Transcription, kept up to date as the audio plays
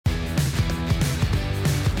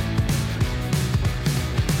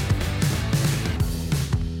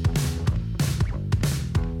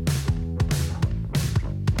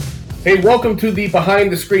Hey, welcome to the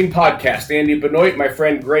Behind the Screen podcast. Andy Benoit, my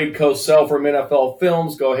friend Greg Cosell from NFL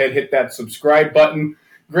Films. Go ahead, hit that subscribe button.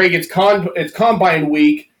 Greg, it's Combine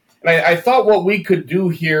Week, and I thought what we could do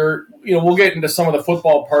here, we'll get into some of the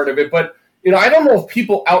football part of it, but, I don't know if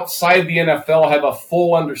people outside the NFL have a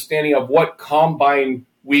full understanding of what Combine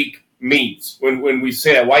Week means when we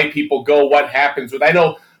say that, why people go, what happens. I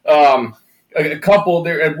know a couple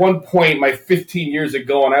there at one point, 15 years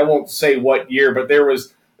ago, and I won't say what year, but there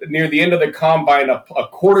was near the end of the combine, a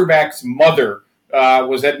quarterback's mother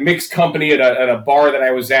was at mixed company at a bar that I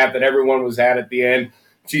was at, that everyone was at the end.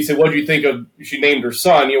 She said, "What do you think of?" She named her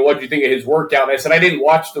son. What do you think of his workout? And I said, "I didn't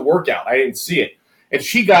watch the workout. I didn't see it." And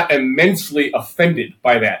she got immensely offended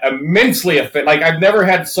by that. Immensely offended. Like, I've never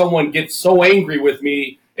had someone get so angry with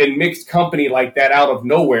me in mixed company like that out of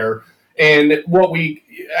nowhere. And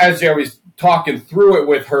as I was talking through it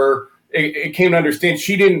with her, it came to understand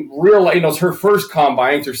she didn't realize, it's her first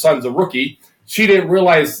combine. Her son's a rookie. She didn't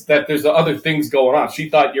realize that there's other things going on. She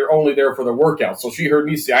thought you're only there for the workout. So she heard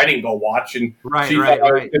me say, I didn't go watch. And she thought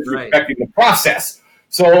I was disrespecting the process.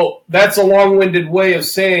 So that's a long-winded way of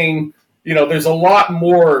saying, there's a lot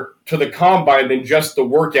more to the combine than just the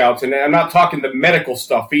workouts. And I'm not talking the medical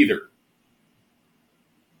stuff either.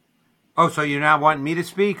 Oh, so you're not wanting me to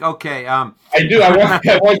speak? Okay. I do. I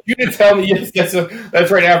want you to tell me. Yes,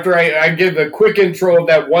 that's right. After I give a quick intro of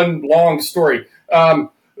that one long story. Why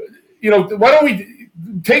don't we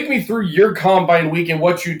take me through your combine week and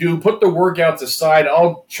what you do? Put the workouts aside.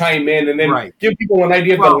 I'll chime in and then give people an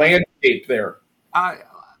idea of the landscape there.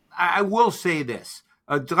 I will say this.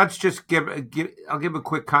 Let's just I'll give a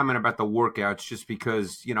quick comment about the workouts, just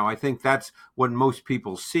because, I think that's what most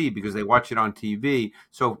people see because they watch it on TV.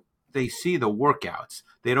 So they see the workouts.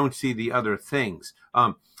 They don't see the other things.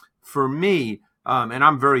 For me, and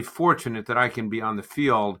I'm very fortunate that I can be on the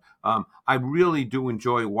field, I really do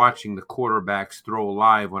enjoy watching the quarterbacks throw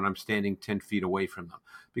live when I'm standing 10 feet away from them.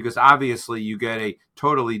 Because obviously you get a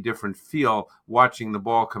totally different feel watching the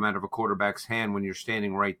ball come out of a quarterback's hand when you're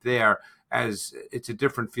standing right there, as it's a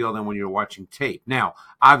different feel than when you're watching tape. Now,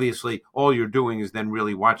 obviously, all you're doing is then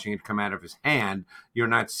really watching it come out of his hand. You're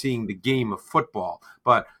not seeing the game of football.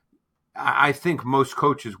 But I think most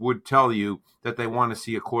coaches would tell you that they want to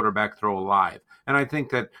see a quarterback throw live. And I think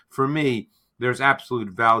that, for me, there's absolute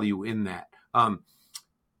value in that.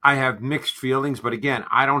 I have mixed feelings, but again,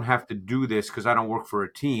 I don't have to do this because I don't work for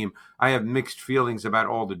a team. I have mixed feelings about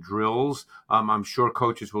all the drills. I'm sure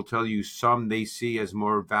coaches will tell you some they see as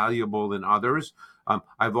more valuable than others.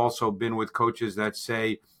 I've also been with coaches that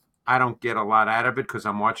say, I don't get a lot out of it because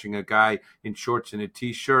I'm watching a guy in shorts and a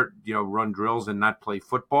T-shirt, run drills and not play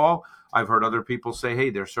football. I've heard other people say, hey,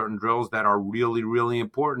 there are certain drills that are really, really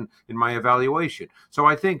important in my evaluation. So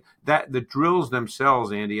I think that the drills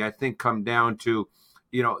themselves, Andy, I think come down to,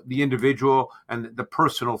 the individual and the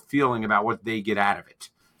personal feeling about what they get out of it.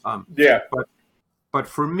 But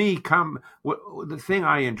for me, the thing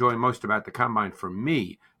I enjoy most about the combine for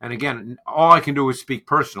me, and again, all I can do is speak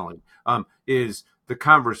personally, is the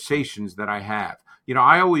conversations that I have.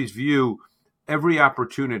 I always view every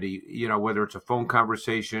opportunity, whether it's a phone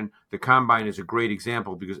conversation, the combine is a great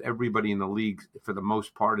example because everybody in the league, for the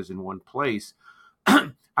most part, is in one place.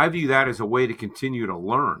 I view that as a way to continue to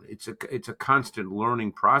learn. It's a constant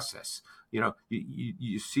learning process.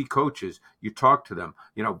 You see coaches, you talk to them.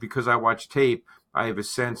 Because I watch tape, I have a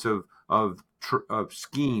sense of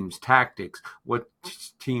schemes, tactics, what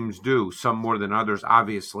teams do, some more than others,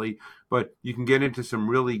 obviously, but you can get into some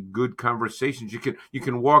really good conversations. You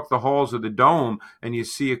can walk the halls of the Dome and you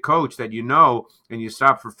see a coach that and you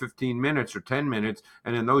stop for 15 minutes or 10 minutes,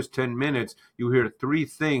 and in those 10 minutes, you hear three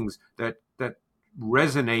things that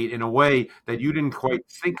resonate in a way that you didn't quite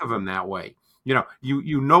think of him that way.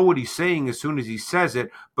 You know what he's saying as soon as he says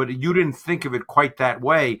it, but you didn't think of it quite that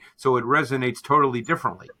way, so it resonates totally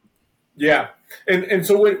differently. Yeah, and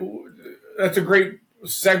so that's a great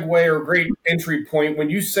segue or great entry point. When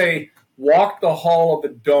you say walk the hall of the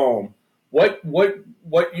Dome, what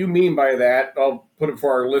you mean by that, I'll put it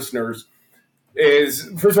for our listeners, is,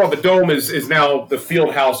 first of all, the Dome is now the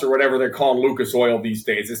field house or whatever they're calling Lucas Oil these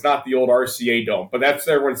days. It's not the old RCA Dome, but that's,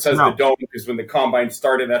 everyone says the Dome because when the combine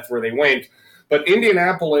started, that's where they went. But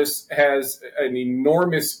Indianapolis has an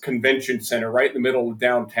enormous convention center right in the middle of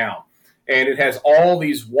downtown. And it has all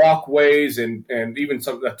these walkways and even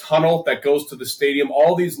a tunnel that goes to the stadium,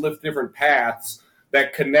 all these different paths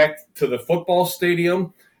that connect to the football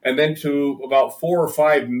stadium and then to about 4 or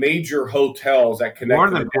 5 major hotels that connect. More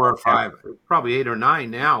than 4 or 5, probably 8 or 9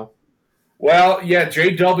 now. Well, yeah,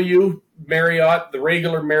 JW, Marriott, the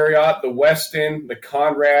regular Marriott, the Westin, the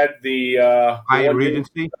Conrad, the Hyatt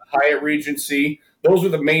Regency. Hyatt Regency. those are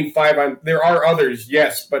the main five. There are others,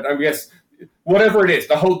 yes, but I guess whatever it is,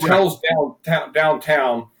 the hotels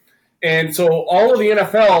downtown. And so all of the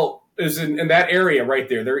NFL is in that area right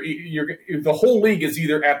there. The whole league is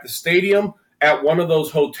either at the stadium, at one of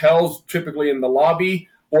those hotels, typically in the lobby,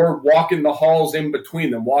 or walking the halls in between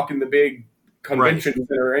them, walking the big convention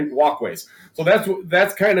center and walkways. So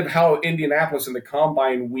that's kind of how Indianapolis and the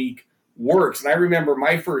Combine Week works. And I remember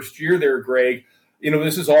my first year there, Greg.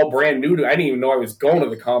 This is all brand new to. I didn't even know I was going to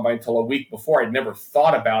the Combine until a week before. I'd never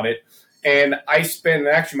thought about it. And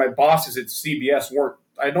actually my bosses at CBS weren't.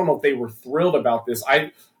 I don't know if they were thrilled about this.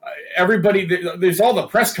 Everybody, there's all the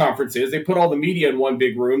press conferences. They put all the media in one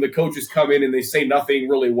big room. The coaches come in and they say nothing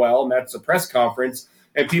really well, and that's a press conference.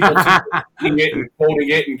 And people reading it and quoting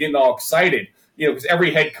it and getting all excited, because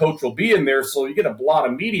every head coach will be in there, so you get a lot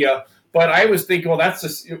of media. But I was thinking, well,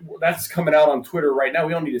 that's coming out on Twitter right now.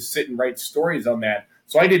 We don't need to sit and write stories on that.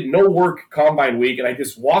 So I did no work Combine Week, and I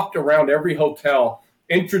just walked around every hotel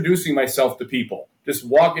introducing myself to people. Just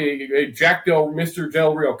walking, Mr.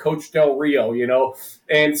 Del Rio, Coach Del Rio,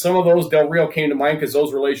 and some of those Del Rio came to mind because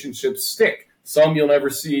those relationships stick. Some you'll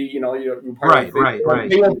never see, Right.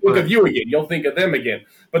 They won't think of you again. You'll think of them again.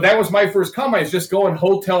 But that was my first Combine, is just going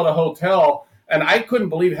hotel to hotel, and I couldn't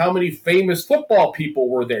believe how many famous football people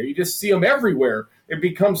were there. You just see them everywhere. It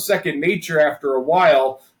becomes second nature after a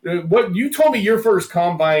while. What you told me your first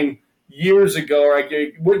Combine years ago.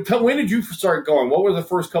 When did you start going? What were the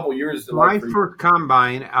first couple of years? My first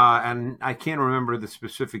Combine, and I can't remember the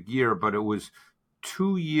specific year, but it was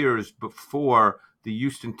 2 years before the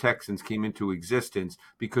Houston Texans came into existence,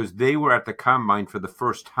 because they were at the Combine for the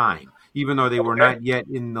first time. Even though they were not yet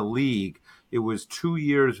in the league, it was 2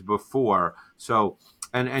 years before. So,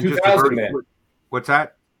 and just what's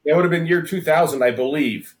that? That would have been year 2000, I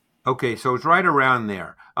believe. Okay, so it's right around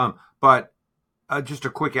there. But just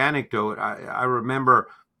a quick anecdote. I remember,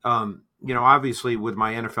 obviously with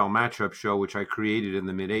my NFL matchup show, which I created in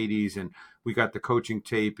the mid 80s, and we got the coaching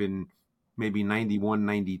tape in maybe 91,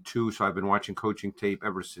 92. So I've been watching coaching tape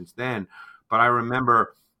ever since then. But I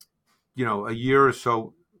remember, a year or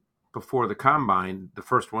so before the Combine, the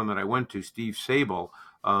first one that I went to, Steve Sable,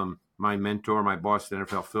 my mentor, my boss at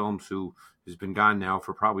NFL Films, who has been gone now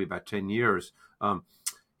for probably about 10 years,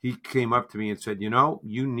 he came up to me and said,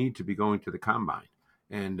 you need to be going to the Combine.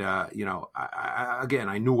 And, I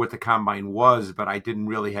knew what the Combine was, but I didn't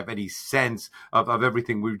really have any sense of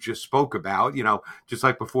everything we just spoke about, just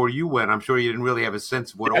like before you went. I'm sure you didn't really have a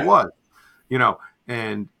sense of what it was,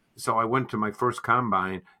 And so I went to my first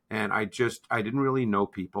Combine, and I didn't really know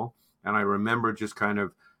people. And I remember just kind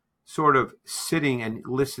of sort of sitting and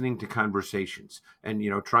listening to conversations and,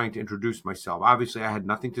 trying to introduce myself. Obviously, I had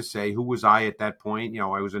nothing to say. Who was I at that point?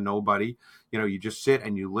 I was a nobody. You just sit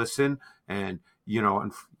and you listen, and,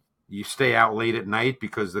 and you stay out late at night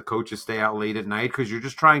because the coaches stay out late at night because you're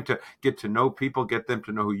just trying to get to know people, get them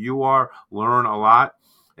to know who you are, learn a lot.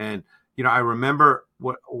 And, I remember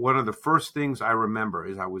one of the first things I remember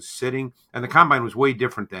is I was sitting, and the Combine was way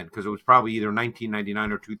different then because it was probably either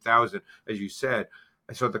 1999 or 2000, as you said.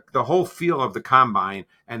 So the whole feel of the Combine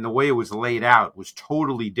and the way it was laid out was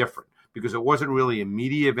totally different because it wasn't really a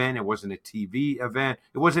media event. It wasn't a TV event.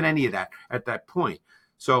 It wasn't any of that at that point.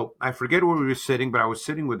 So I forget where we were sitting, but I was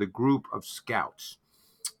sitting with a group of scouts.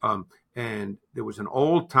 And there was an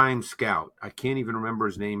old-time scout. I can't even remember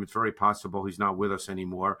his name. It's very possible he's not with us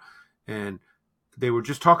anymore. And they were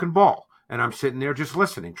just talking ball. And I'm sitting there just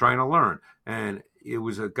listening, trying to learn. And it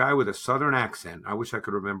was a guy with a Southern accent. I wish I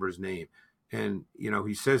could remember his name. And,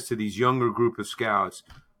 he says to these younger group of scouts,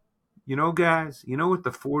 guys, what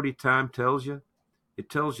the 40 time tells you? It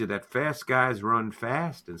tells you that fast guys run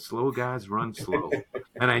fast and slow guys run slow.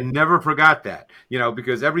 And I never forgot that,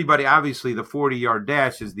 because everybody, obviously the 40-yard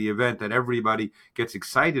dash is the event that everybody gets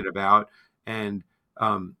excited about. And,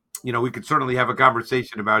 we could certainly have a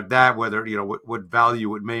conversation about that, whether, what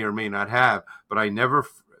value it may or may not have. But I never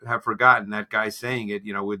have forgotten that guy saying it,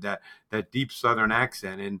 with that deep Southern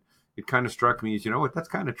accent. And it kind of struck me as, that's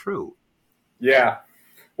kind of true. Yeah.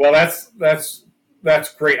 Well,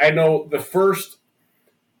 that's great. I know the first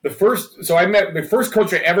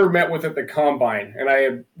coach I ever met with at the Combine, and I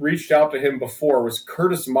had reached out to him before, was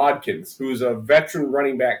Curtis Modkins, who's a veteran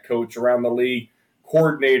running back coach around the league,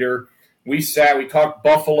 coordinator. We talked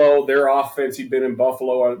Buffalo, their offense. He'd been in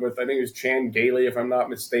Buffalo with, I think it was Chan Gailey, if I'm not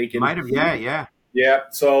mistaken. Might have, yeah. Yeah.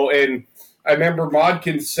 So, and I remember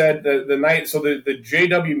Modkins said the night, so the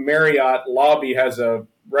JW Marriott lobby has a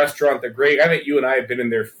restaurant that Greg, I bet you and I have been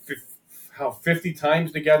in there 50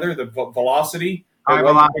 times together, the Velocity. High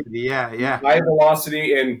Velocity, yeah. High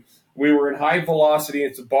Velocity, and We were in High Velocity.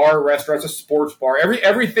 It's a bar, restaurant, it's a sports bar.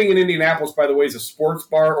 Everything in Indianapolis, by the way, is a sports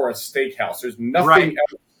bar or a steakhouse. There's nothing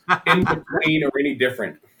else in between or any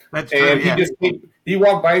different. That's true. And Yeah. he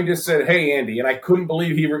walked by and just said, "Hey, Andy," and I couldn't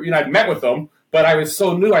believe I'd met with him, but I was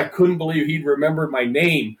so new I couldn't believe he'd remembered my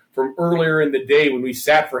name from earlier in the day when we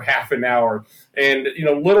sat for half an hour. And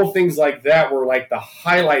little things like that were like the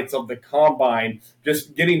highlights of the combine.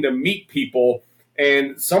 Just getting to meet people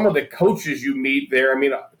and some of the coaches you meet there. I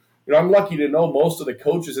mean, I'm lucky to know most of the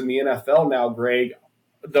coaches in the NFL now, Greg.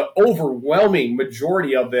 The overwhelming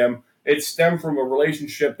majority of them, it stemmed from a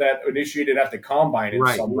relationship that initiated at the combine in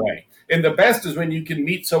some way. And the best is when you can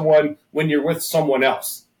meet someone when you're with someone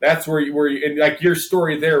else. That's where you and like your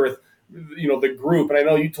story there with the group. And I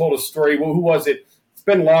know you told a story. Well, who was it? It's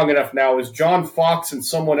been long enough now. It was John Fox and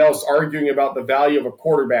someone else arguing about the value of a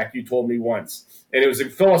quarterback, you told me once. And it was a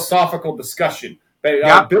philosophical discussion.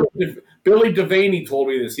 Billy Devaney told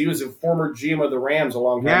me this. He was a former GM of the Rams a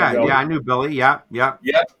long time ago. Yeah, I knew Billy. Yeah.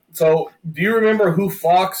 So do you remember who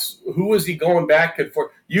was he going back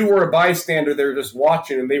for? You were a bystander there just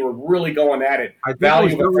watching, and they were really going at it. I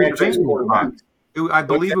think it was Billy Devaney. I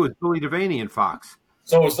believe it was Billy Devaney and Fox.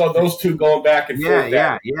 So those two going back and forth.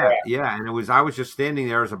 Yeah. And I was just standing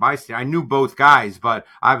there as a bystander. I knew both guys, but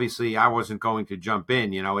obviously I wasn't going to jump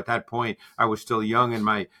in. At that point, I was still young in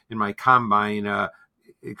my combine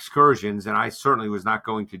excursions, and I certainly was not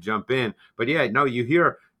going to jump in. But you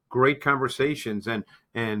hear great conversations, and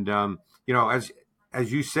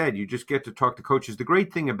as you said, you just get to talk to coaches. The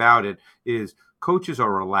great thing about it is coaches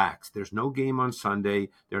are relaxed. There's no game on Sunday.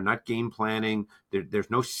 They're not game planning. There's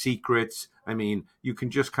no secrets. I mean, you can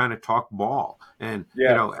just kind of talk ball. And,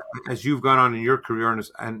 as you've gone on in your career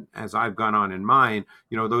and as I've gone on in mine,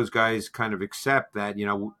 those guys kind of accept that,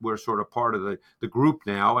 we're sort of part of the group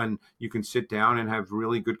now, and you can sit down and have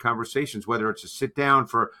really good conversations, whether it's a sit down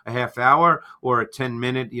for a half hour or a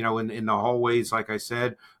 10-minute, in the hallways, like I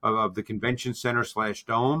said, of the convention center /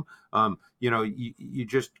 dome.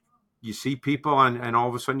 You see people and all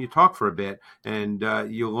of a sudden you talk for a bit and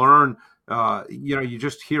you learn, you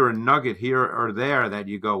just hear a nugget here or there that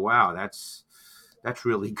you go, wow, that's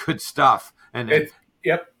really good stuff. And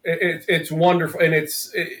it's wonderful.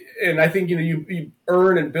 And I think, you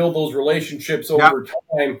earn and build those relationships over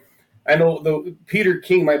time. I know Peter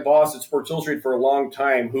King, my boss at Sports Illustrated for a long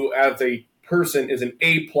time, who as a person is an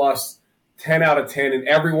A+, 10 out of 10, and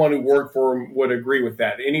everyone who worked for him would agree with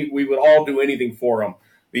that. We would all do anything for him.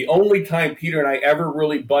 The only time Peter and I ever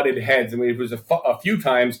really butted heads, it was a few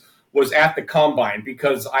times, was at the combine,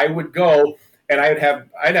 because I would go and I'd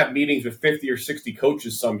have meetings with 50 or 60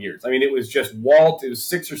 coaches some years. I mean, it was just Walt. It was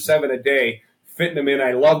 6 or 7 a day, fitting them in.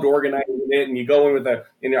 I loved organizing it, and you go in with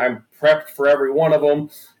I'm prepped for every one of them.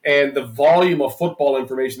 And the volume of football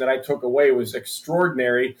information that I took away was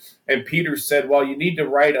extraordinary. And Peter said, well, you need to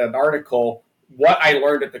write an article, what I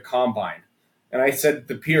learned at the combine. And I said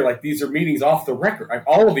to Peter, these are meetings off the record.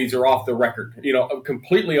 All of these are off the record,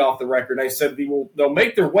 completely off the record. And I said, they'll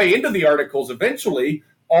make their way into the articles eventually.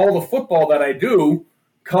 All the football that I do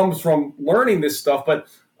comes from learning this stuff. But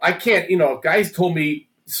I can't, guys told me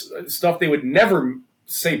stuff they would never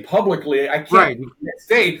say publicly. I can't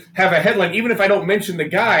have a headline. Even if I don't mention the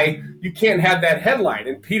guy, you can't have that headline.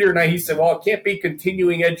 And Peter and he said, well, it can't be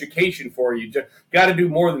continuing education for you. You got to do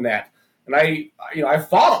more than that. And I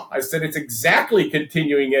fought him. I said, it's exactly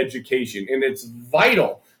continuing education, and it's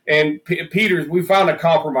vital. And Peter, we found a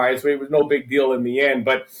compromise. It was no big deal in the end.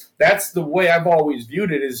 But that's the way I've always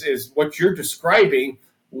viewed it, is what you're describing,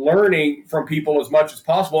 learning from people as much as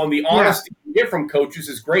possible. And the honesty you get from coaches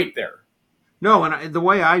is great there. No, and the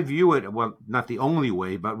way I view it, well, not the only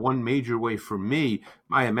way, but one major way for me,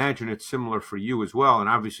 I imagine it's similar for you as well. And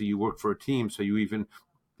obviously you work for a team, so you even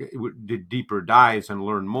did deeper dives and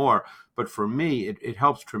learn more. But for me, it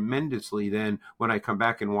helps tremendously then when I come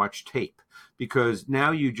back and watch tape, because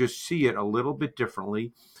now you just see it a little bit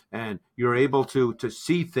differently, and you're able to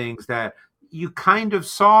see things that you kind of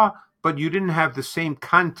saw, but you didn't have the same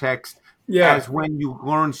context as when you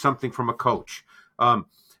learn something from a coach.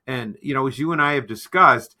 And, as you and I have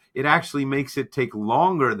discussed, it actually makes it take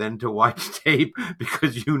longer than to watch tape,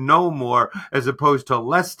 because you know more as opposed to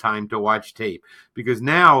less time to watch tape. Because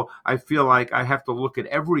now I feel like I have to look at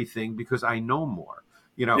everything because I know more.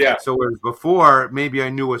 So whereas before, maybe I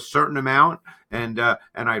knew a certain amount and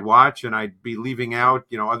I'd watch and I'd be leaving out,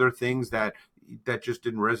 other things that just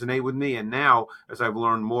didn't resonate with me. And now, as I've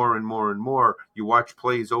learned more and more and more, you watch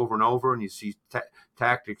plays over and over, and you see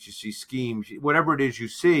tactics, you see schemes, whatever it is you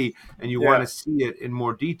see, and you want to see it in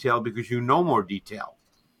more detail because you know more detail.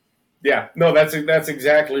 Yeah, no, that's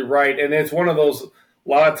exactly right. And it's one of those, a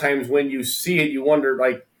lot of times when you see it, you wonder,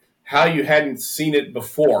 how you hadn't seen it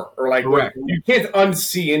before, or like Correct. you can't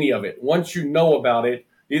unsee any of it once you know about it.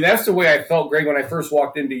 That's the way I felt, Greg, when I first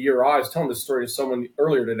walked into your office. I was telling this story to someone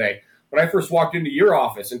earlier today. When I first walked into your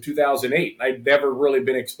office in 2008, I'd never really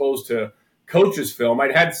been exposed to coaches film.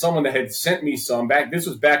 I'd had someone that had sent me some back. This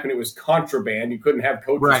was back when it was contraband. You couldn't have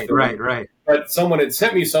coaches film. Right. But someone had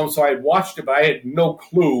sent me some, so I had watched it, but I had no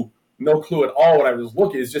clue at all what I was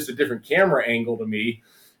looking. It's just a different camera angle to me.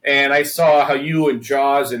 And I saw how you and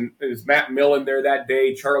Jaws, and it was Matt Millen there that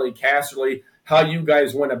day, Charlie Casserly, how you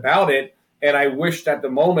guys went about it. And I wished at the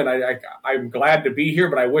moment, I'm glad to be here,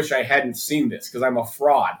 but I wish I hadn't seen this because I'm a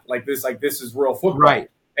fraud. Like this is real football. Right.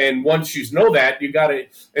 And once you know that, you got to.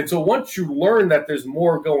 And so once you learn that there's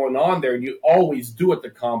more going on there, and you always do at the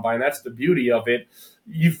combine, that's the beauty of it.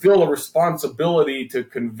 You feel a responsibility to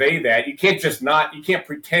convey that. You can't you can't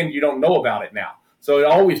pretend you don't know about it now. So it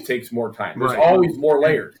always takes more time. There's always more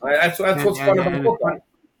layers. That's what's fun about football.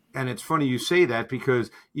 And it's funny you say that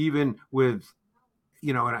because even with,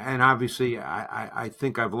 and obviously I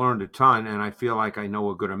think I've learned a ton and I feel like I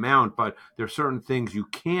know a good amount, but there are certain things you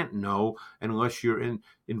can't know unless you're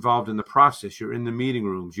involved in the process. You're in the meeting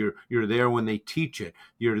rooms. You're there when they teach it.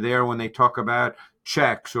 You're there when they talk about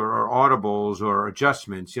checks or audibles or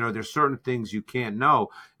adjustments. There's certain things you can't know.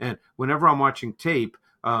 And whenever I'm watching tape,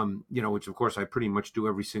 which of course I pretty much do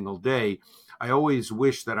every single day, I always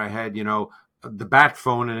wish that I had, the bat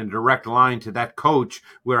phone and a direct line to that coach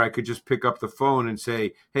where I could just pick up the phone and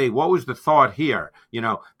say, hey, what was the thought here?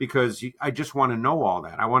 Because I just want to know all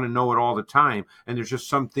that. I want to know it all the time. And there's just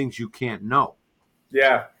some things you can't know.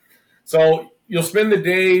 Yeah. So you'll spend the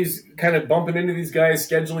days kind of bumping into these guys,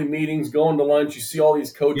 scheduling meetings, going to lunch. You see all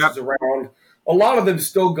these coaches around. A lot of them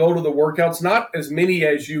still go to the workouts, not as many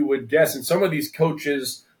as you would guess. And some of these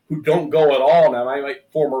coaches who don't go at all now, my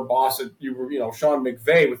former boss, Sean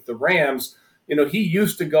McVay with the Rams, he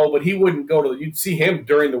used to go, but he wouldn't go you'd see him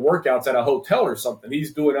during the workouts at a hotel or something.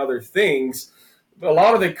 He's doing other things. But a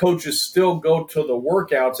lot of the coaches still go to the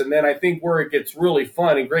workouts. And then I think where it gets really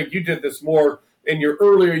fun, and Greg, you did this more in your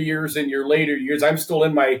earlier years and your later years. I'm still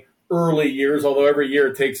in my early years, although every year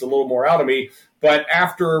it takes a little more out of me. But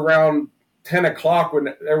after around 10 o'clock when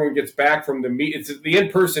everyone gets back from the meet, it's the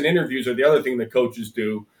in-person interviews are the other thing the coaches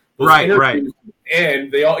do. Right.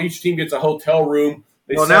 And each team gets a hotel room.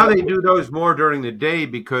 Now they do those more during the day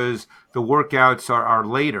because the workouts are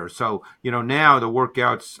later. So, now the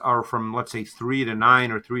workouts are from, let's say, 3 to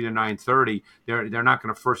 9 or 3 to 9:30. They're not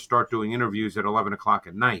going to first start doing interviews at 11 o'clock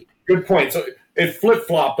at night. Good point. So it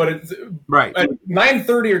flip-flop, but it's right at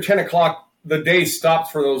 9:30 or 10 o'clock, the day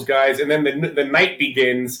stops for those guys, and then the night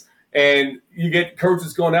begins, and you get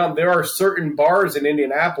coaches going out. And there are certain bars in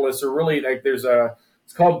Indianapolis, or really like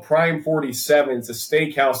it's called Prime 47. It's a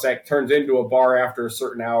steakhouse that turns into a bar after a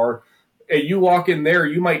certain hour. And you walk in there,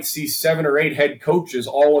 you might see 7 or 8 head coaches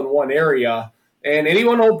all in one area. And any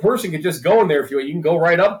one old person can just go in there if you want. You can go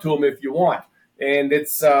right up to them if you want. And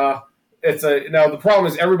now the problem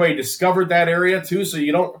is everybody discovered that area too.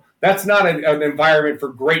 So that's not an environment for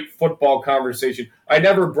great football conversation. I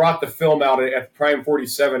never brought the film out at Prime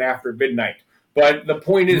 47 after midnight. But the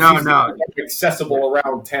point is, it's accessible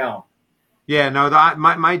around town. Yeah, no,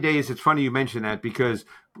 my days, it's funny you mention that because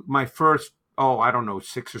my first,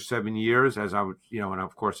 6 or 7 years as I was, and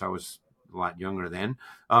of course I was a lot younger then.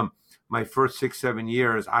 My first 6, 7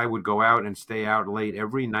 years, I would go out and stay out late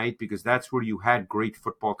every night because that's where you had great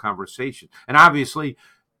football conversation. And obviously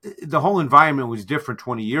the whole environment was different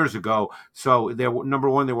 20 years ago. So number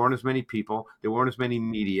one, there weren't as many people. There weren't as many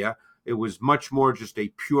media. It was much more just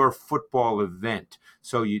a pure football event.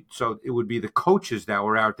 So it would be the coaches that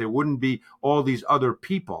were out. There wouldn't be all these other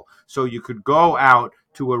people. So you could go out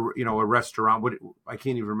to a restaurant. I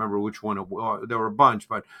can't even remember which one. There were a bunch,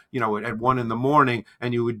 but at 1 a.m,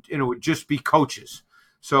 and it would just be coaches.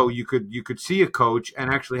 So you could see a coach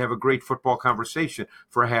and actually have a great football conversation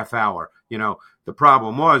for a half hour. The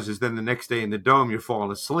problem is then the next day in the dome you're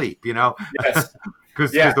falling asleep. Yes.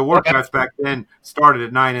 Because the workouts back then started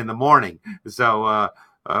at 9 a.m. So,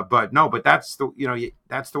 but that's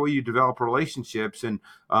the way you develop relationships. And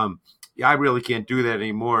I really can't do that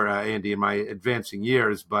anymore, Andy, in my advancing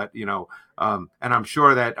years. But and I'm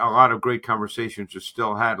sure that a lot of great conversations are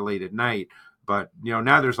still had late at night. But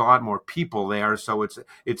now there's a lot more people there, so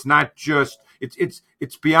it's not just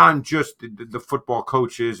it's beyond just the football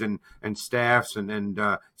coaches and staffs and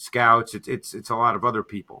scouts. It's a lot of other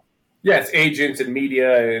people. Yes, agents and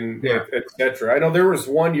media and et cetera. I know there was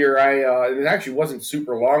one year it actually wasn't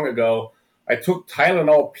super long ago. I took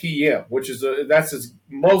Tylenol PM, which is that's the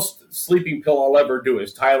most sleeping pill I'll ever do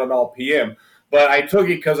is Tylenol PM. But I took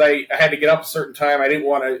it because I had to get up a certain time. I didn't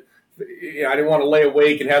want to I didn't want to lay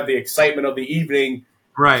awake and have the excitement of the evening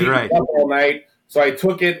Right, keep me right. up all night. So I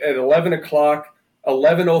took it at 11 o'clock.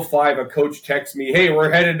 11:05, a coach texts me, "Hey,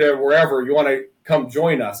 we're headed to wherever. You want to come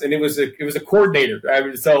join us?" And it was a coordinator.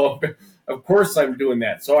 So of course I'm doing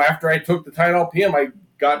that. So after I took the Tylenol PM, I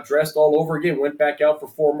got dressed all over again, went back out for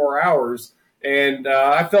 4 more hours, and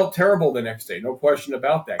I felt terrible the next day. No question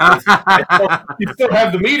about that. 'Cause you still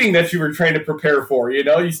have the meeting that you were trying to prepare for.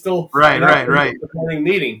 You still Right, you're not right, right. the morning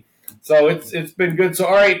meeting. So it's been good. So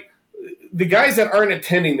all right, the guys that aren't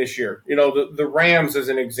attending this year, the Rams as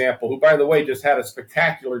an example, who by the way just had a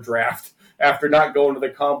spectacular draft after not going to the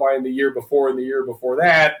combine the year before and the year before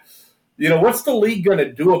that. What's the league going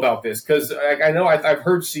to do about this? Because I know I've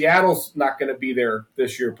heard Seattle's not going to be there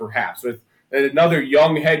this year, perhaps with another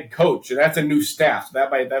young head coach, and that's a new staff. So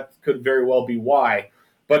that could very well be why.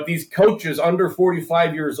 But these coaches under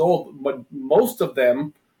 45 years old, but most of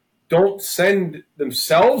them don't send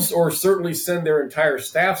themselves or certainly send their entire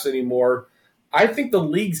staffs anymore. I think the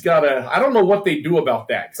league's got to – I don't know what they do about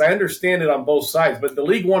that because I understand it on both sides, but the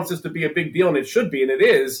league wants this to be a big deal, and it should be, and it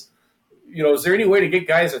is. Is there any way to get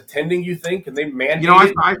guys attending, you think? Can they mandate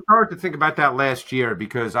it? I started to think about that last year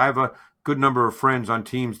because I have a good number of friends on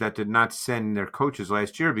teams that did not send their coaches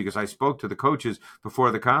last year because I spoke to the coaches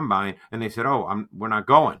before the combine and they said, we're not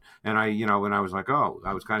going. And I was like,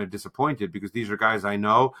 I was kind of disappointed because these are guys I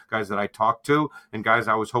know, guys that I talked to, and guys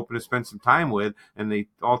I was hoping to spend some time with, and they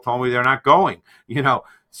all told me they're not going,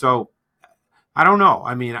 So I don't know.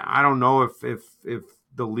 I mean, I don't know if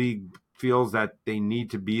the league feels that they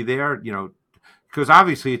need to be there, because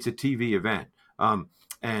obviously it's a TV event.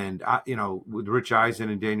 And with Rich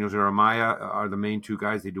Eisen and Daniel Jeremiah are the main two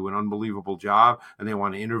guys. They do an unbelievable job, and they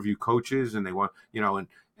want to interview coaches, and they want,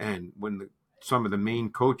 and when some of the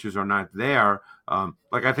main coaches are not there,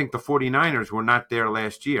 like I think the 49ers were not there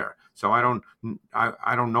last year. So I don't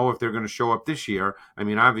know if they're going to show up this year. I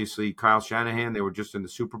mean, obviously Kyle Shanahan, they were just in the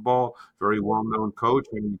Super Bowl, very well-known coach.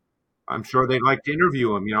 And I'm sure they'd like to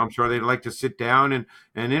interview him. I'm sure they'd like to sit down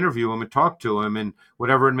and interview him and talk to him and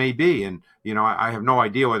whatever it may be. And, I have no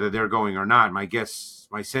idea whether they're going or not. My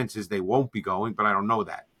sense is they won't be going, but I don't know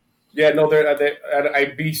that. Yeah, no,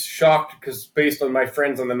 I'd be shocked because based on my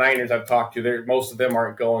friends on the Niners I've talked to, most of them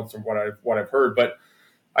aren't going from what I've heard. But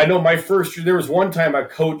I know my first year, there was one time a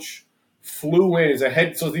coach flew in as a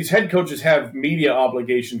head. So these head coaches have media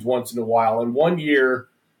obligations once in a while. And one year,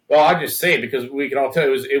 well, I'll just say it because we can all tell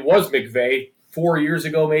it was McVay 4 years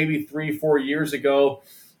ago, maybe 3-4 years ago.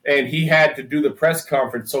 And he had to do the press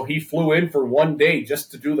conference. So he flew in for one day just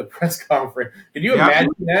to do the press conference. Can you imagine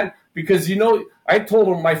that? Because, I told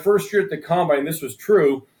him my first year at the combine, this was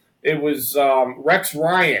true. It was Rex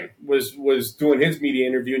Ryan was doing his media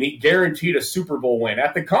interview, and he guaranteed a Super Bowl win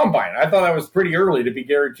at the combine. I thought that was pretty early to be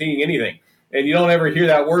guaranteeing anything. And you don't ever hear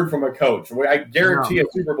that word from a coach. I guarantee a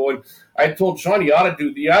Super Bowl. And I told Sean, you ought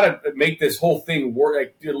to make this whole thing work.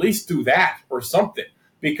 Like, at least do that or something.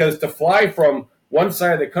 Because to fly from one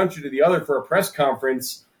side of the country to the other for a press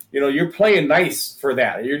conference, you're playing nice for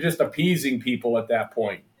that. You're just appeasing people at that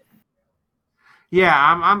point. Yeah,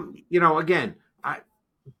 I'm again,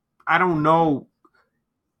 I don't know.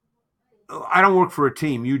 I don't work for a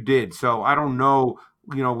team. You did. So I don't know,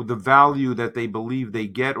 the value that they believe they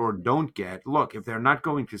get or don't get. Look, if they're not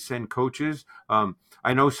going to send coaches,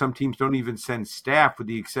 I know some teams don't even send staff with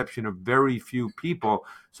the exception of very few people.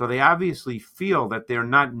 So they obviously feel that they're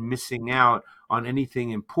not missing out on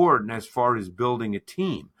anything important as far as building a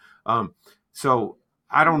team. So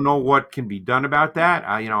I don't know what can be done about that.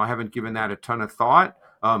 I haven't given that a ton of thought.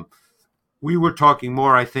 We were talking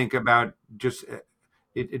more, I think, about just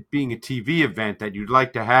it being a TV event that you'd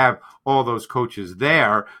like to have all those coaches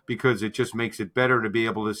there because it just makes it better to be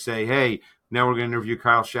able to say, hey, now we're going to interview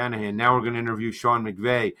Kyle Shanahan. Now we're going to interview Sean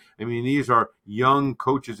McVay. I mean, these are young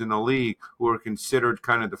coaches in the league who are considered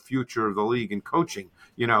kind of the future of the league in coaching,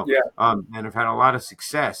 and have had a lot of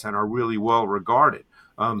success and are really well regarded.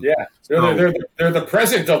 They're the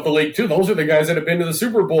president of the league too. Those are the guys that have been to the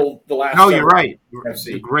Super Bowl the last. No, you're right.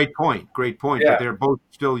 Great point. Yeah. But they're both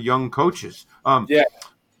still young coaches.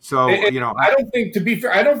 So I don't think, to be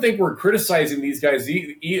fair, I don't think we're criticizing these guys.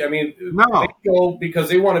 I mean, no. They go because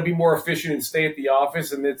they want to be more efficient and stay at the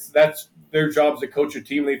office, and that's their job to coach a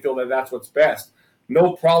team. They feel that that's what's best.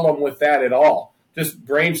 No problem with that at all. Just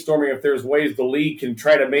brainstorming if there's ways the league can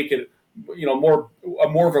try to make it, more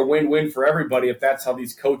of a win-win for everybody if that's how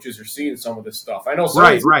these coaches are seeing some of this stuff. I know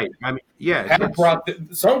right. I mean,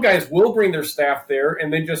 some guys will bring their staff there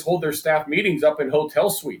and then just hold their staff meetings up in hotel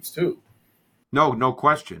suites too. No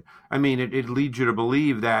question. I mean, it leads you to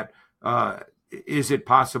believe that is it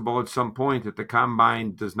possible at some point that the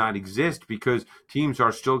combine does not exist because teams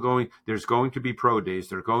are still going? There's going to be pro days.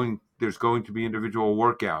 There's going to be individual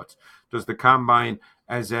workouts. Does the combine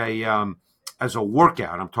as a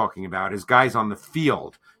workout? I'm talking about as guys on the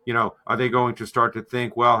field. Are they going to start to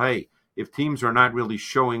think, well, hey, if teams are not really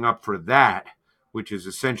showing up for that, which is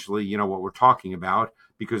essentially what we're talking about,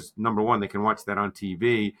 because number one, they can watch that on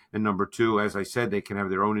TV, and number two, as I said, they can have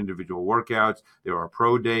their own individual workouts. There are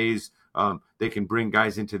pro days. They can bring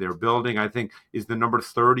guys into their building. I think is the number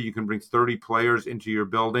 30. You can bring 30 players into your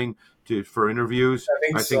building for interviews. I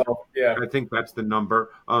think so. Yeah. I think that's the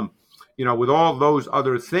number. With all those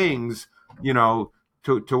other things,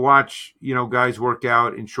 to watch, guys work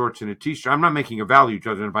out in shorts and a t-shirt. I'm not making a value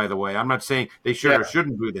judgment, by the way. I'm not saying they should or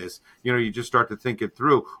shouldn't do this. You just start to think it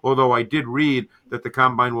through. Although I did read that the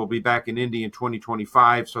combine will be back in Indy in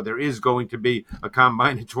 2025, so there is going to be a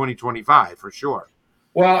combine in 2025 for sure.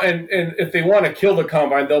 Well, and if they want to kill the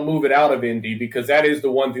combine, they'll move it out of Indy because that is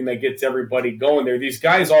the one thing that gets everybody going there. These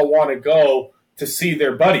guys all want to go to see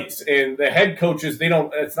their buddies, and the head coaches, they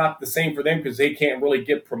don't. It's not the same for them because they can't really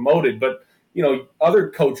get promoted. But other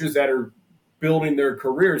coaches that are building their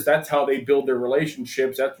careers, that's how they build their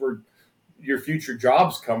relationships. That's where your future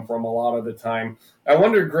jobs come from a lot of the time. I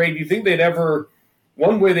wonder, Greg, do you think they'd ever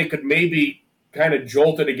one way they could maybe kind of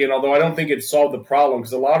jolt it again? Although I don't think it'd solve the problem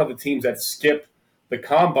because a lot of the teams that skip the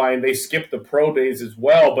combine, they skip the pro days as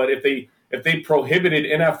well. But if they prohibited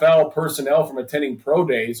NFL personnel from attending pro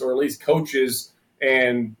days, or at least coaches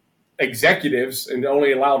and executives, and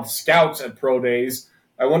only allowed scouts at pro days,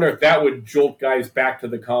 I wonder if that would jolt guys back to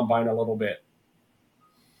the combine a little bit.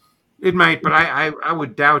 It might, but I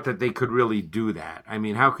would doubt that they could really do that. I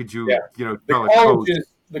mean, how could you, tell a coach?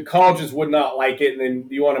 The colleges would not like it, and then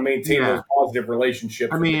you want to maintain those positive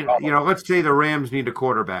relationships. I mean, let's say the Rams need a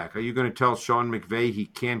quarterback. Are you going to tell Sean McVay he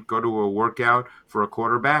can't go to a workout for a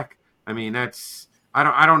quarterback? I mean, I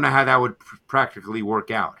don't know how that would practically work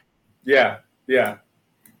out. Yeah. No,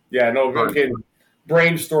 okay.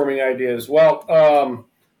 Brainstorming ideas. Well,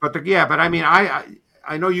 but I mean,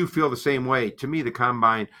 I know you feel the same way. To me, the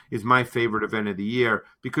combine is my favorite event of the year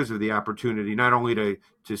because of the opportunity, not only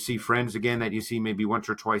to see friends again that you see maybe once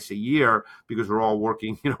or twice a year because we're all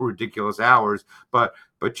working, ridiculous hours, but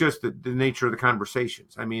just the nature of the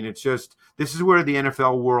conversations. I mean, it's just, this is where the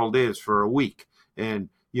NFL world is for a week. And,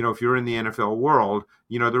 if you're in the NFL world,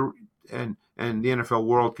 and the NFL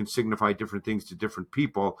world can signify different things to different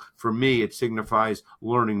people. For me, it signifies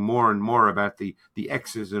learning more and more about the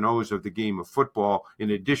X's and O's of the game of football,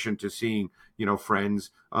 in addition to seeing,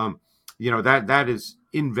 friends. That is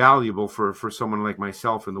invaluable for someone like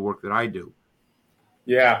myself in the work that I do.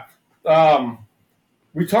 Yeah.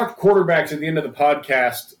 We talked quarterbacks at the end of the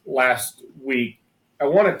podcast last week. I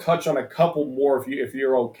want to touch on a couple more if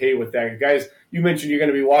you're okay with that. Guys, you mentioned you're going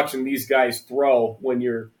to be watching these guys throw when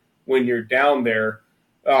you're down there.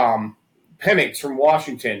 Penix from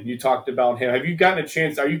Washington, you talked about him. Have you gotten a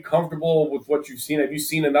chance? Are you comfortable with what you've seen? Have you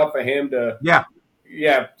seen enough of him to? Yeah.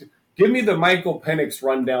 Give me the Michael Penix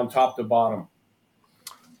rundown, top to bottom.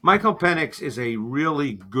 Michael Penix is a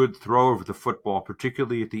really good thrower of the football,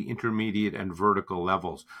 particularly at the intermediate and vertical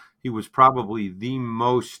levels. He was probably the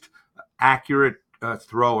most accurate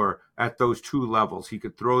thrower at those two levels. He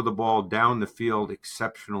could throw the ball down the field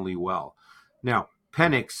exceptionally well. Now,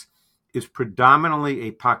 Penix is predominantly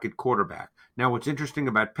a pocket quarterback. Now, what's interesting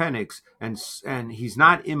about Penix, and he's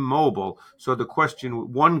not immobile, so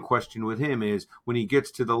one question with him is, when he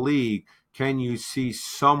gets to the league, can you see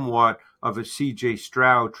somewhat of a C.J.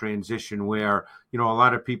 Stroud transition where, a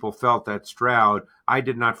lot of people felt that Stroud, I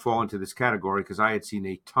did not fall into this category because I had seen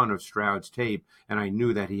a ton of Stroud's tape and I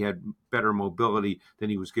knew that he had better mobility than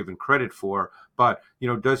he was given credit for. But,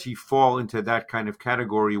 does he fall into that kind of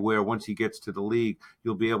category where once he gets to the league,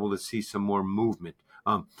 you'll be able to see some more movement?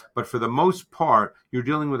 But for the most part, you're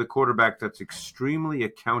dealing with a quarterback that's extremely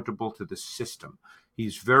accountable to the system.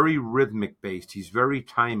 He's very rhythmic based. He's very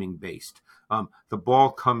timing based. The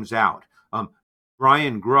ball comes out.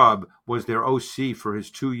 Brian Grubb was their OC for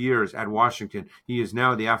his 2 years at Washington. He is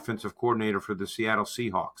now the offensive coordinator for the Seattle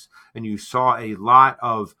Seahawks. And you saw a lot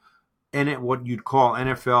of what you'd call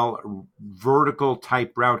NFL vertical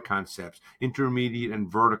type route concepts, intermediate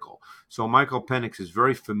and vertical. So Michael Penix is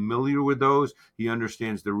very familiar with those. He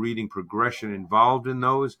understands the reading progression involved in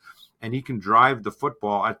those, and he can drive the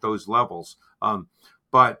football at those levels.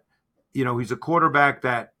 But he's a quarterback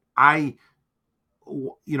that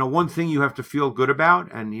one thing you have to feel good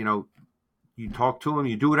about, and, you talk to him,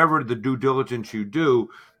 you do whatever the due diligence you do,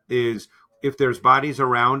 is if there's bodies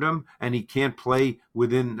around him and he can't play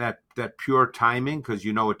within that pure timing, because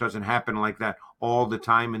it doesn't happen like that all the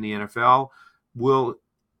time in the NFL, will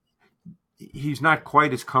he's not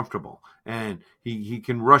quite as comfortable, and he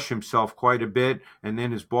can rush himself quite a bit, and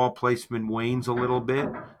then his ball placement wanes a little bit.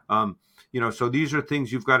 So these are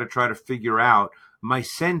things you've got to try to figure out. My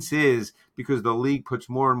sense is, because the league puts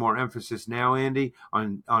more and more emphasis now, Andy,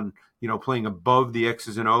 on playing above the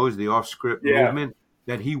X's and O's, the off script Yeah, movement,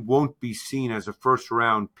 that he won't be seen as a first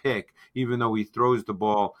round pick, even though he throws the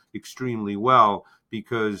ball extremely well,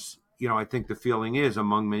 because I think the feeling is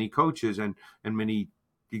among many coaches and many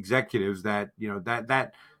executives that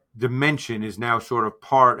that dimension is now sort of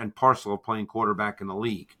part and parcel of playing quarterback in the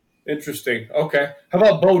league. interesting. Okay. How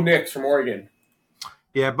about Bo Nix from Oregon?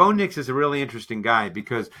 Yeah, Bo Nix is a really interesting guy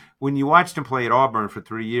because when you watched him play at Auburn for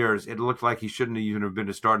 3 years, it looked like he shouldn't even have been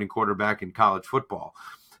a starting quarterback in college football.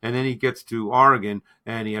 And then he gets to Oregon,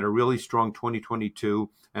 and he had a really strong 2022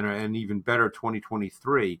 and an even better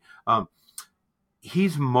 2023.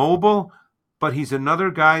 He's mobile, but he's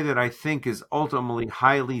another guy that I think is ultimately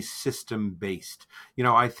highly system based.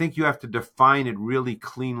 I think you have to define it really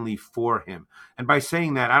cleanly for him. And by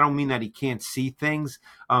saying that, I don't mean that he can't see things.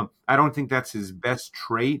 I don't think that's his best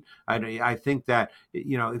trait. I think that,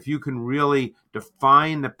 if you can really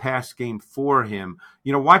define the pass game for him,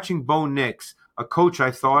 watching Bo Nix, a coach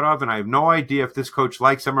I thought of, and I have no idea if this coach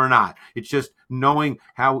likes him or not. It's just knowing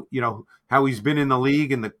how he's been in the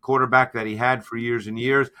league and the quarterback that he had for years and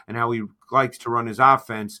years and how he likes to run his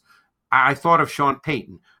offense. I thought of Sean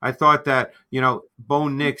Payton. I thought that, Bo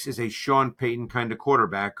Nix is a Sean Payton kind of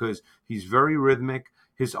quarterback because he's very rhythmic.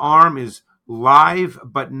 His arm is live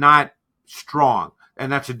but not strong. And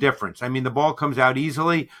that's a difference. I mean, the ball comes out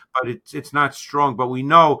easily, but it's not strong. But we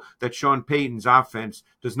know that Sean Payton's offense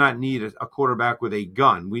does not need a quarterback with a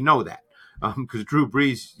gun. We know that because Drew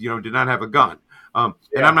Brees, did not have a gun. And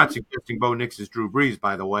I'm not suggesting Bo Nix is Drew Brees,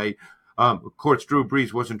 by the way. Of course, Drew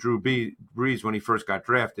Brees wasn't Drew Brees when he first got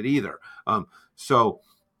drafted either.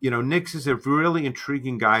 Nix is a really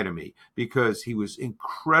intriguing guy to me because he was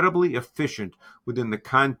incredibly efficient within the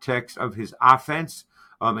context of his offense.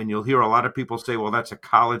 And you'll hear a lot of people say, well, that's a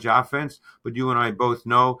college offense. But you and I both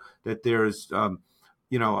know that there's, a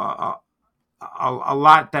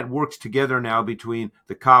lot that works together now between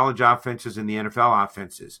the college offenses and the NFL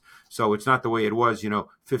offenses. So it's not the way it was,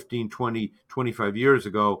 15, 20, 25 years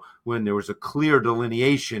ago when there was a clear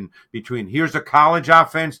delineation between here's a college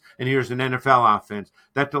offense and here's an NFL offense.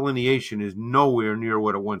 That delineation is nowhere near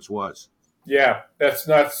what it once was. Yeah, that's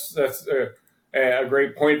nuts. That's a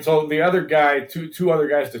great point. So the other guy, two other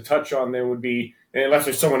guys to touch on there would be, and unless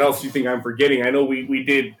there's someone else you think I'm forgetting, I know we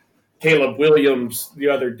did Caleb Williams the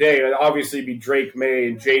other day. It'd obviously be Drake May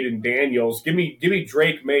and Jaden Daniels. Give me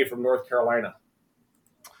Drake May from North Carolina.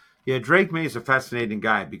 Yeah, Drake May is a fascinating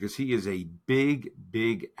guy because he is a big,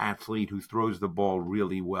 big athlete who throws the ball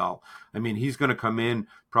really well. I mean, he's going to come in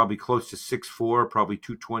probably close to 6'4", probably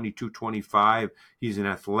 220, 225. He's an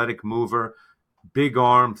athletic mover, big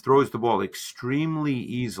arm, throws the ball extremely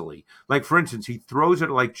easily. Like, for instance, he throws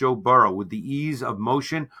it like Joe Burrow with the ease of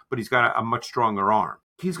motion, but he's got a much stronger arm.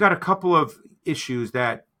 He's got a couple of issues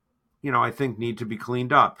that, I think need to be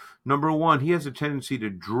cleaned up. Number one, he has a tendency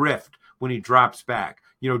to drift when he drops back,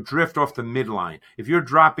 drift off the midline. If you're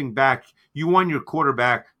dropping back, you want your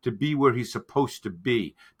quarterback to be where he's supposed to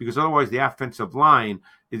be because otherwise the offensive line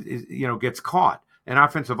gets caught. An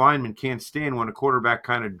offensive lineman can't stand when a quarterback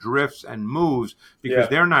kind of drifts and moves because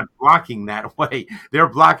they're not blocking that way. They're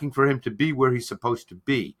blocking for him to be where he's supposed to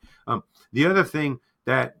be. The other thing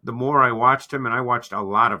that the more I watched him, and I watched a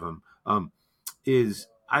lot of him, is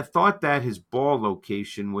I thought that his ball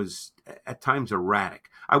location was at times erratic.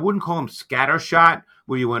 I wouldn't call him scattershot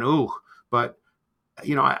where you went, ooh, but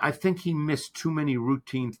I think he missed too many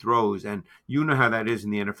routine throws, and you know how that is in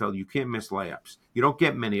the NFL. You can't miss layups. You don't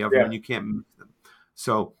get many of them, and you can't miss them.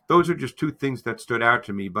 So those are just two things that stood out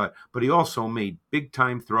to me. But he also made big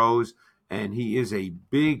time throws, and he is a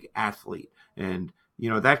big athlete. And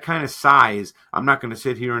that kind of size, I'm not going to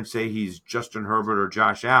sit here and say he's Justin Herbert or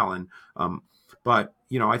Josh Allen. But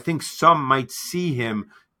I think some might see him,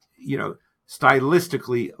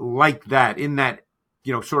 stylistically like that in that,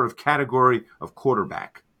 sort of category of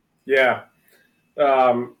quarterback. Yeah.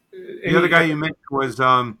 The other guy you mentioned was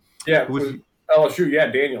LSU. Yeah,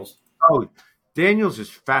 Daniels. Oh, Daniels is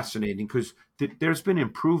fascinating because there's been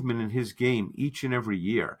improvement in his game each and every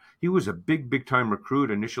year. He was a big time recruit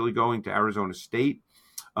initially going to Arizona State.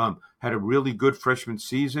 Had a really good freshman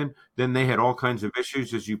season. Then they had all kinds of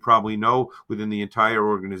issues, as you probably know, within the entire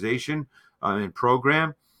organization and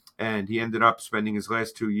program. And he ended up spending his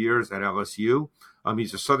last 2 years at LSU.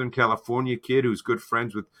 He's a Southern California kid who's good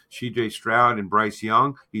friends with C.J. Stroud and Bryce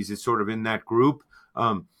Young. He's sort of in that group.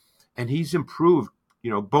 And he's improved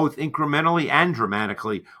both incrementally and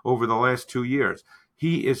dramatically over the last 2 years.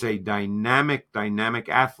 He is a dynamic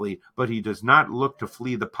athlete, but he does not look to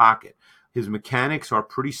flee the pocket. His mechanics are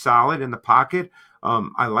pretty solid in the pocket.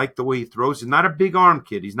 I like the way he throws. He's not a big arm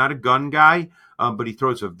kid. He's not a gun guy, but he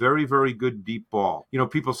throws a very, very good deep ball.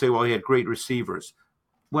 People say, well, he had great receivers.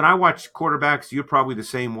 When I watch quarterbacks, you're probably the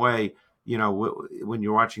same way, when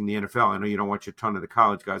you're watching the NFL. I know you don't watch a ton of the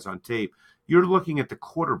college guys on tape. You're looking at the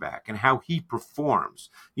quarterback and how he performs.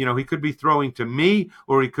 He could be throwing to me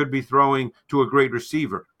or he could be throwing to a great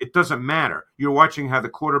receiver. It doesn't matter. You're watching how the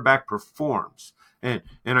quarterback performs. And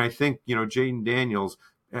I think, Jaden Daniels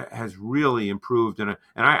has really improved, and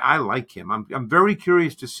I like him. I'm very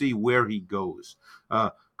curious to see where he goes,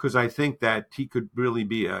 because I think that he could really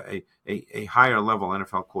be a higher level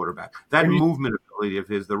NFL quarterback. That movement ability of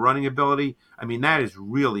his, the running ability, that is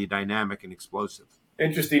really dynamic and explosive.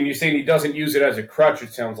 Interesting. You're saying he doesn't use it as a crutch,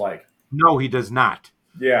 it sounds like. No, he does not.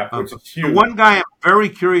 Yeah, which is huge. The one guy I'm very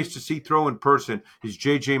curious to see throw in person is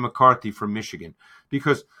J.J. McCarthy from Michigan,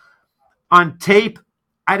 because on tape,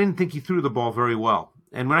 I didn't think he threw the ball very well.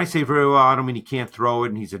 And when I say very well, I don't mean he can't throw it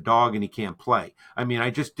and he's a dog and he can't play. I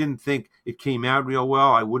just didn't think it came out real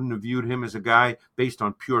well. I wouldn't have viewed him as a guy based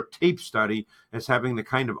on pure tape study as having the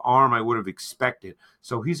kind of arm I would have expected.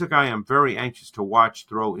 So he's a guy I'm very anxious to watch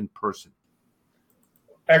throw in person.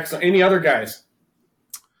 Excellent. Any other guys?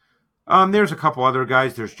 There's a couple other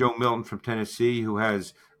guys. There's Joe Milton from Tennessee, who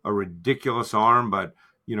has a ridiculous arm, but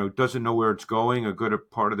doesn't know where it's going a good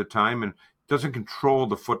part of the time, and doesn't control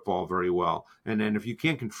the football very well. And then if you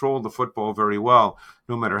can't control the football very well,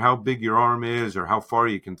 no matter how big your arm is or how far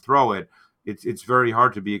you can throw it, it's very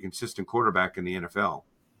hard to be a consistent quarterback in the NFL.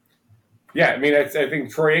 Yeah, I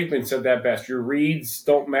think Troy Aikman said that best. Your reads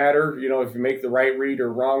don't matter. If you make the right read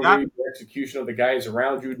or wrong read, the execution of the guys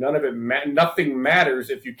around you, nothing matters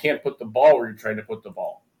if you can't put the ball where you're trying to put the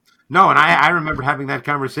ball. No, and I remember having that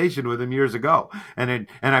conversation with him years ago, and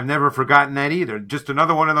I've never forgotten that either. Just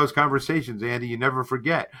another one of those conversations, Andy, you never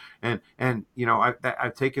forget. And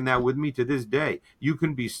I've taken that with me to this day. You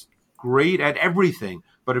can be great at everything,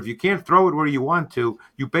 but if you can't throw it where you want to,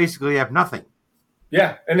 you basically have nothing.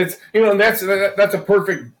 Yeah, and it's and that's a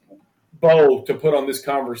perfect bow to put on this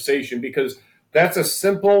conversation, because that's a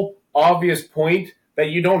simple, obvious point that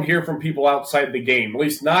you don't hear from people outside the game, at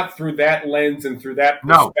least not through that lens and through that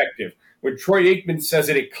perspective. No. When Troy Aikman says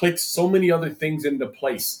it, it clicks so many other things into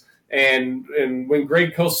place. And when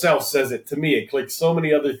Greg Cosell says it, to me, it clicks so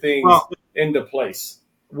many other things into place.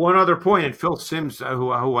 One other point, and Phil Simms,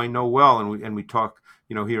 who I know well, and we talk,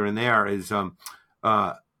 here and there, is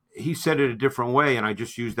he said it a different way, and I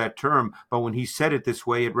just used that term. But when he said it this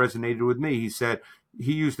way, it resonated with me.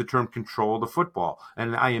 He used the term control the football,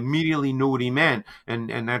 and I immediately knew what he meant.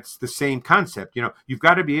 And that's the same concept. You've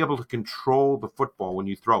got to be able to control the football when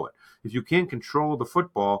you throw it. If you can't control the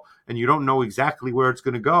football and you don't know exactly where it's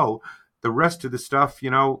going to go, the rest of the stuff,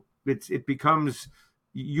 it becomes,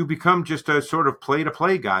 you become just a sort of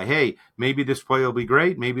play-to-play guy. Hey, maybe this play will be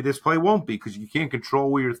great. Maybe this play won't be, because you can't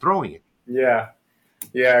control where you're throwing it. Yeah.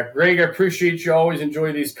 Yeah, Greg, I appreciate you. Always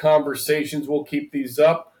enjoy these conversations. We'll keep these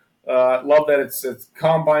up. Love that it's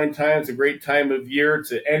combine time. It's a great time of year. It's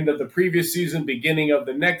the end of the previous season, beginning of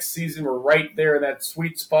the next season. We're right there in that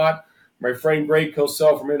sweet spot. My friend Greg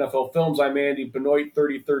Cosell from NFL Films. I'm Andy Benoit,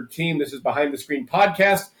 33rd Team. This is Behind the Screen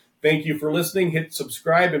Podcast. Thank you for listening. Hit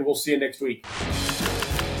subscribe, and we'll see you next week.